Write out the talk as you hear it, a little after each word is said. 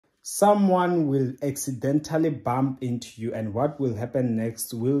Someone will accidentally bump into you, and what will happen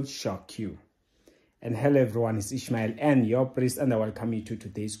next will shock you. And hello everyone, it's Ishmael and your priest, and I welcome you to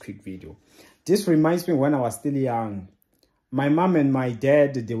today's quick video. This reminds me when I was still young. My mom and my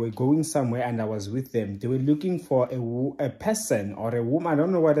dad, they were going somewhere and I was with them. They were looking for a person or a woman. I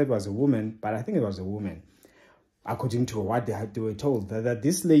don't know whether it was a woman, but I think it was a woman. According to what they were told, that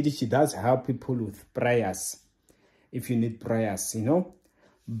this lady, she does help people with prayers. If you need prayers, you know.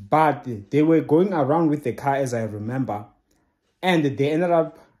 But they were going around with the car, as I remember. And they ended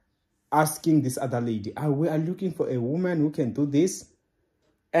up asking this other lady, we are looking for a woman who can do this.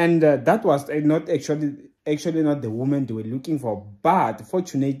 And that was not actually not the woman they were looking for. But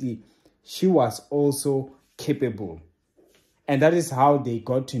fortunately, she was also capable. And that is how they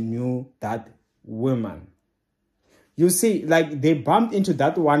got to know that woman. You see, like they bumped into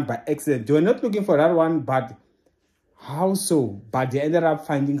that one by accident. They were not looking for that one, but how so? But they ended up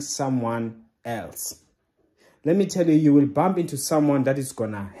finding someone else. Let me tell you, you will bump into someone that is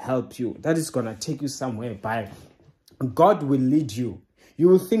going to help you. That is going to take you somewhere by. God will lead you. You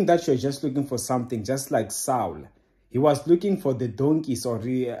will think that you're just looking for something, just like Saul. He was looking for the donkeys of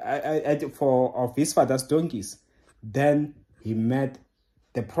his father's donkeys. Then he met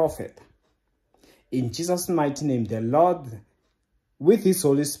the prophet. In Jesus' mighty name, the Lord, with his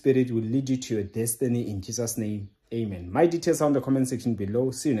Holy Spirit, will lead you to your destiny. In Jesus' name, amen. My details are in the comment section below.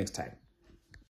 See you next time.